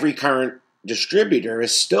 but every current distributor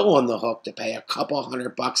is still on the hook to pay a couple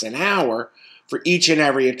 $100 an hour for each and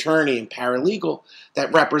every attorney and paralegal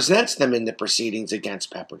that represents them in the proceedings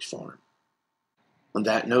against Pepperidge Farm. On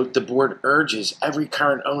that note, the board urges every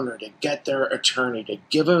current owner to get their attorney to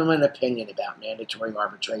give them an opinion about mandatory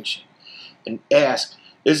arbitration and ask,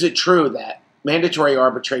 is it true that mandatory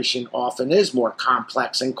arbitration often is more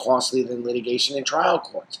complex and costly than litigation in trial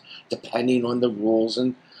courts, depending on the rules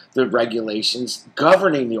and the regulations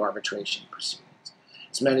governing the arbitration proceedings?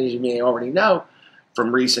 As many of you may already know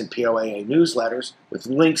from recent POAA newsletters with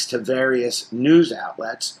links to various news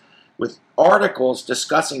outlets with articles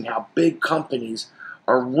discussing how big companies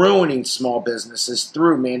are ruining small businesses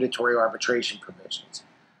through mandatory arbitration provisions.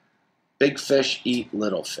 Big fish eat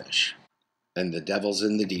little fish, and the devil's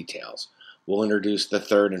in the details. We'll introduce the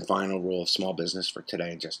third and final rule of small business for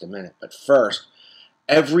today in just a minute. But first,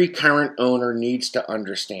 every current owner needs to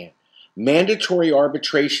understand mandatory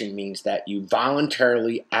arbitration means that you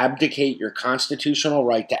voluntarily abdicate your constitutional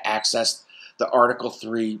right to access the Article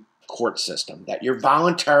 3 court system, that you're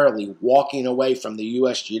voluntarily walking away from the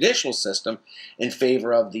U.S. judicial system in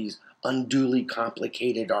favor of these unduly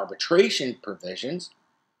complicated arbitration provisions,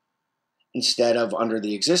 instead of, under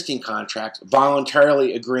the existing contracts,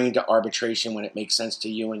 voluntarily agreeing to arbitration when it makes sense to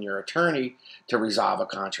you and your attorney to resolve a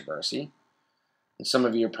controversy. And some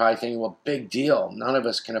of you are probably thinking, well, big deal. None of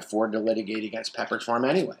us can afford to litigate against Pepperidge Farm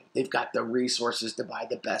anyway. They've got the resources to buy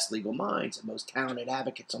the best legal minds and most talented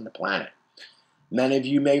advocates on the planet. Many of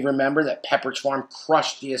you may remember that Pepperidge Farm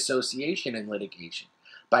crushed the association in litigation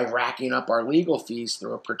by racking up our legal fees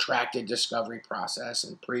through a protracted discovery process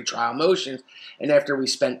and pretrial motions. And after we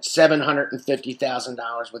spent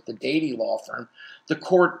 $750,000 with the Dady law firm, the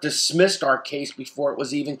court dismissed our case before it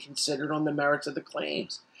was even considered on the merits of the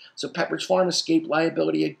claims. So Pepperidge Farm escaped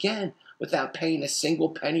liability again without paying a single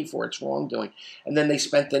penny for its wrongdoing. And then they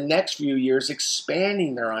spent the next few years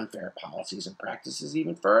expanding their unfair policies and practices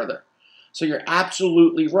even further. So you're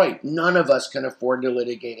absolutely right. None of us can afford to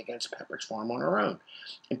litigate against Pepperidge Farm on our own.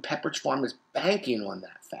 And Pepperidge Farm is banking on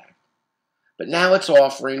that fact. But now it's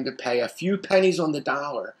offering to pay a few pennies on the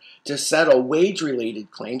dollar to settle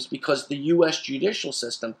wage-related claims because the U.S. judicial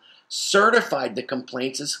system certified the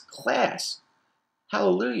complaints as class.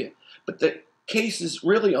 Hallelujah. But the cases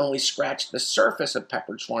really only scratched the surface of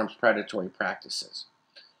Pepperidge Farm's predatory practices.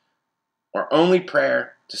 Our only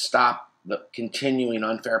prayer to stop the continuing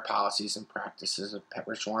unfair policies and practices of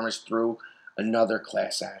Pepperidge Farm is through another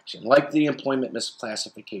class action, like the employment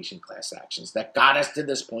misclassification class actions that got us to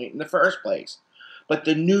this point in the first place. But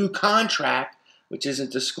the new contract, which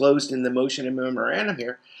isn't disclosed in the motion and memorandum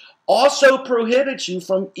here, also prohibits you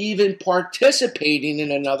from even participating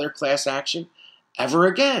in another class action ever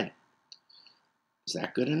again. Is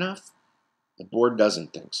that good enough? The board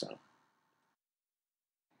doesn't think so.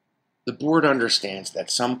 The board understands that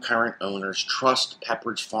some current owners trust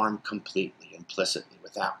Pepperidge Farm completely, implicitly,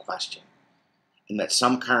 without question, and that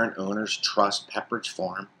some current owners trust Pepperidge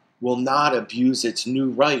Farm will not abuse its new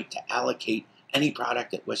right to allocate any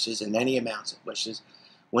product it wishes in any amounts it wishes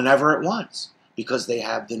whenever it wants, because they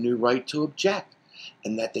have the new right to object,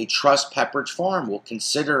 and that they trust Pepperidge Farm will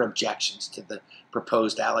consider objections to the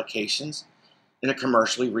proposed allocations in a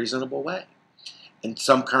commercially reasonable way. And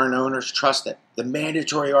some current owners trust that the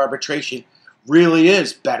mandatory arbitration really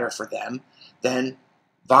is better for them than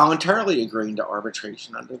voluntarily agreeing to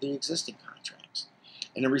arbitration under the existing contracts.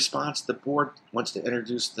 And in response, the board wants to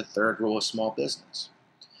introduce the third rule of small business.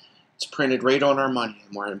 It's printed right on our money,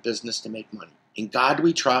 and we're in business to make money. In God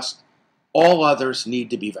we trust, all others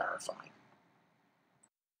need to be verified.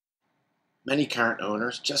 Many current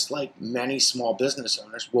owners, just like many small business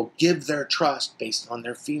owners, will give their trust based on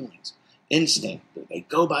their feelings. Instinct. They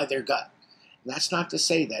go by their gut. And that's not to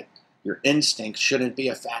say that your instinct shouldn't be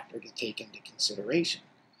a factor to take into consideration.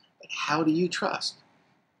 But how do you trust?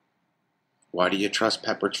 Why do you trust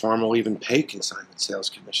Pepperidge Farm will even pay consignment sales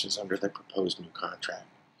commissions under the proposed new contract?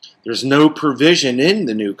 There's no provision in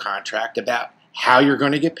the new contract about how you're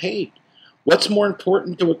going to get paid. What's more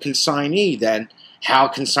important to a consignee than how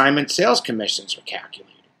consignment sales commissions are calculated?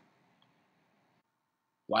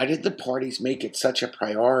 Why did the parties make it such a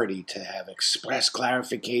priority to have express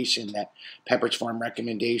clarification that Pepperidge Farm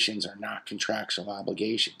recommendations are not contractual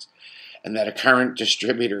obligations, and that a current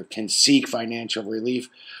distributor can seek financial relief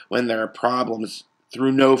when there are problems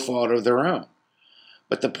through no fault of their own?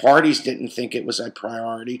 But the parties didn't think it was a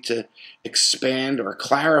priority to expand or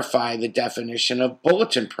clarify the definition of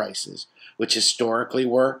bulletin prices, which historically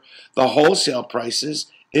were the wholesale prices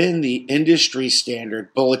in the industry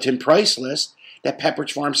standard bulletin price list that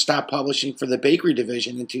Pepperidge Farm stopped publishing for the bakery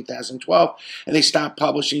division in 2012, and they stopped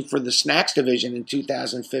publishing for the snacks division in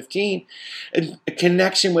 2015, in a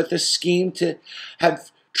connection with a scheme to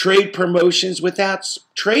have trade promotions without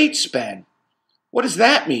trade spend. What does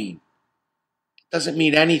that mean? Doesn't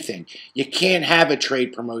mean anything. You can't have a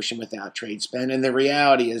trade promotion without trade spend, and the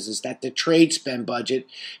reality is that the trade spend budget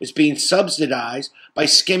is being subsidized by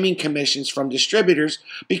skimming commissions from distributors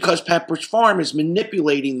because Pepperidge Farm is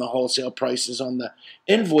manipulating the wholesale prices on the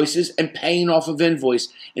invoices and paying off of invoice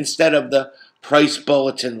instead of the price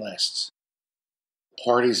bulletin lists.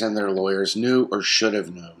 Parties and their lawyers knew or should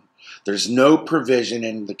have known. There's no provision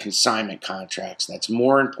in the consignment contracts that's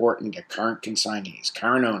more important to current consignees,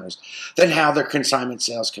 current owners, than how their consignment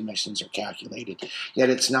sales commissions are calculated. Yet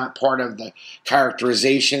it's not part of the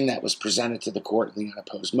characterization that was presented to the court in the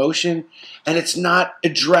unopposed motion, and it's not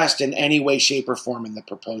addressed in any way, shape, or form in the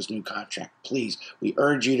proposed new contract. Please, we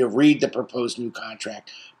urge you to read the proposed new contract,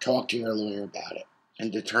 talk to your lawyer about it,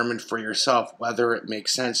 and determine for yourself whether it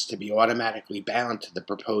makes sense to be automatically bound to the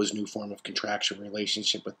proposed new form of contractual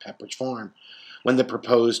relationship with Pepperidge Farm when the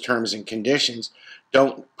proposed terms and conditions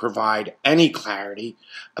don't provide any clarity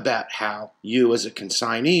about how you as a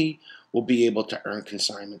consignee will be able to earn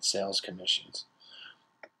consignment sales commissions,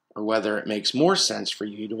 or whether it makes more sense for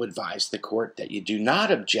you to advise the court that you do not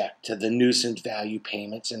object to the nuisance value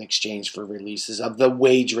payments in exchange for releases of the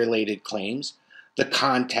wage-related claims, the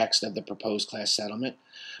context of the proposed class settlement,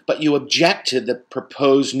 but you object to the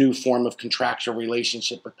proposed new form of contractual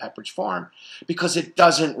relationship with Pepperidge Farm because it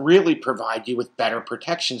doesn't really provide you with better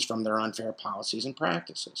protections from their unfair policies and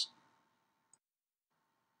practices.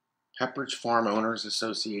 Pepperidge Farm Owners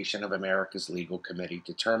Association of America's legal committee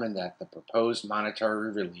determined that the proposed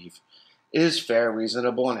monetary relief is fair,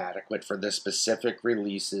 reasonable, and adequate for the specific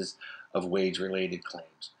releases of wage-related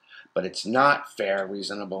claims. But it's not fair,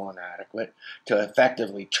 reasonable, and adequate to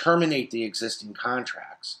effectively terminate the existing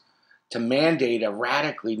contracts, to mandate a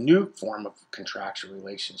radically new form of contractual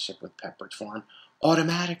relationship with Pepperidge Farm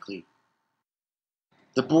automatically.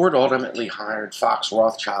 The board ultimately hired Fox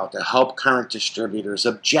Rothschild to help current distributors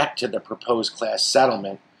object to the proposed class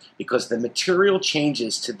settlement because the material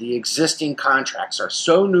changes to the existing contracts are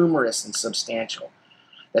so numerous and substantial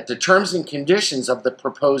that the terms and conditions of the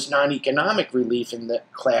proposed non-economic relief in the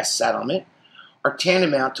class settlement are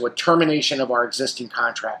tantamount to a termination of our existing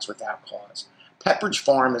contracts without cause. Pepperidge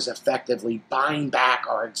Farm is effectively buying back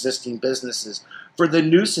our existing businesses for the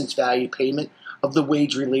nuisance value payment of the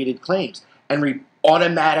wage-related claims and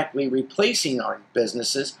automatically replacing our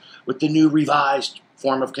businesses with the new revised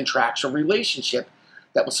form of contractual relationship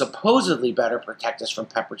that will supposedly better protect us from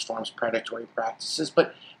Pepperidge Farm's predatory practices,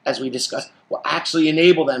 but as we discussed, will actually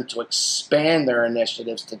enable them to expand their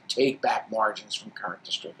initiatives to take back margins from current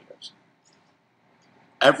distributors.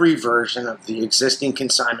 Every version of the existing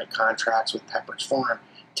consignment contracts with Pepperidge Farm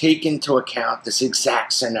take into account this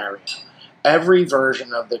exact scenario. Every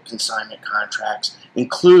version of the consignment contracts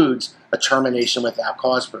includes a termination without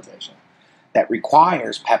cause provision that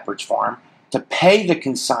requires Pepperidge Farm to pay the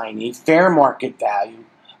consignee fair market value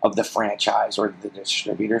of the franchise or the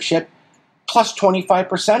distributorship plus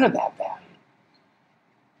 25% of that value.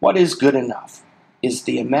 What is good enough? Is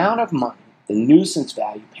the amount of money, the nuisance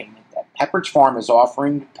value payment that Pepperidge Farm is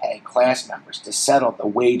offering to pay class members to settle the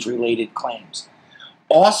wage-related claims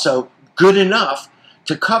also good enough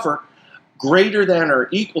to cover greater than or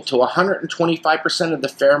equal to 125% of the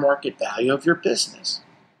fair market value of your business?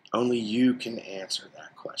 Only you can answer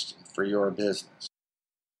that question for your business.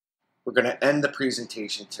 We're going to end the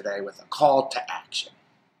presentation today with a call to action.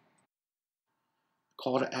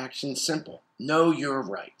 Call to action is simple. Know your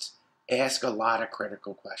rights. Ask a lot of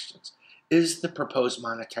critical questions. Is the proposed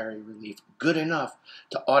monetary relief good enough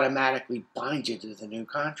to automatically bind you to the new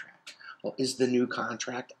contract? Well, is the new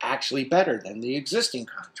contract actually better than the existing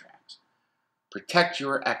contracts? Protect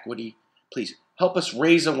your equity. Please help us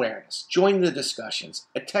raise awareness. Join the discussions.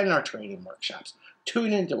 Attend our training workshops.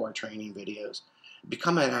 Tune into our training videos.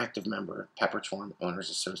 Become an active member of Pepperidge Farm Owners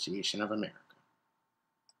Association of America.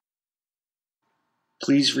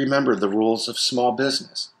 Please remember the rules of small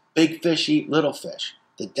business. Big fish eat little fish.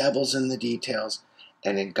 The devil's in the details.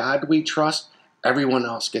 And in God we trust, everyone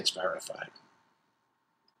else gets verified.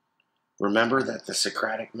 Remember that the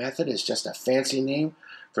Socratic method is just a fancy name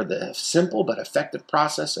for the simple but effective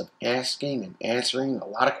process of asking and answering a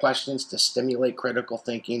lot of questions to stimulate critical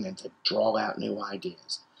thinking and to draw out new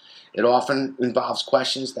ideas. It often involves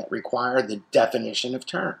questions that require the definition of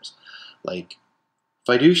terms, like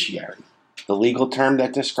fiduciary, the legal term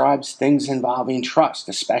that describes things involving trust,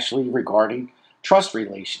 especially regarding trust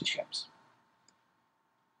relationships.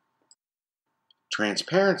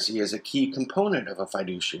 Transparency is a key component of a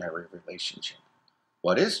fiduciary relationship.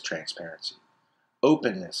 What is transparency?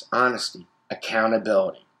 Openness, honesty,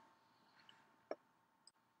 accountability.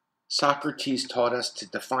 Socrates taught us to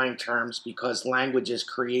define terms because language is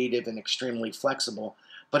creative and extremely flexible,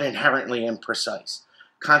 but inherently imprecise.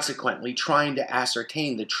 Consequently, trying to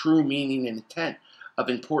ascertain the true meaning and intent of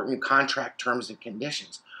important contract terms and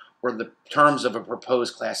conditions, or the terms of a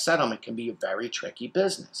proposed class settlement, can be a very tricky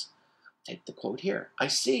business. Take the quote here. "I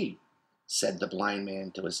see," said the blind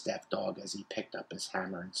man to his deaf dog as he picked up his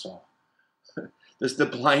hammer and saw. Does the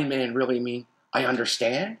blind man really mean, "I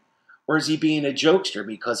understand"? Or is he being a jokester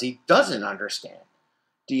because he doesn't understand?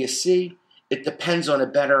 Do you see? It depends on a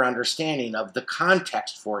better understanding of the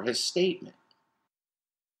context for his statement.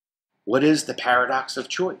 What is the paradox of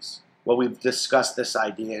choice? Well, we've discussed this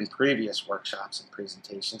idea in previous workshops and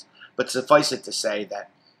presentations, but suffice it to say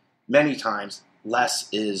that many times less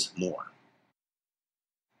is more.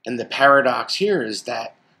 And the paradox here is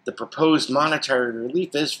that the proposed monetary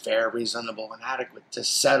relief is fair, reasonable, and adequate to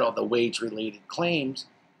settle the wage-related claims,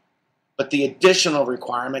 but the additional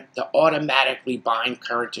requirement to automatically bind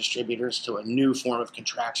current distributors to a new form of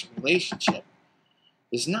contractual relationship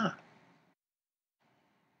is not.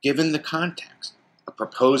 Given the context, a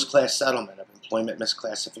proposed class settlement of employment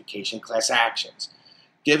misclassification class actions,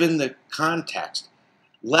 given the context,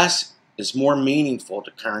 less is more meaningful to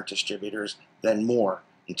current distributors than more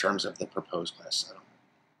in terms of the proposed class settlement.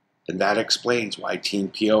 And that explains why Team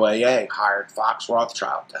POAA hired Fox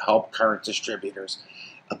Rothschild to help current distributors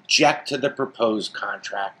object to the proposed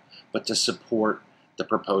contract, but to support the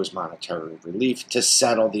proposed monetary relief to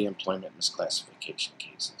settle the employment misclassification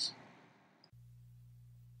cases.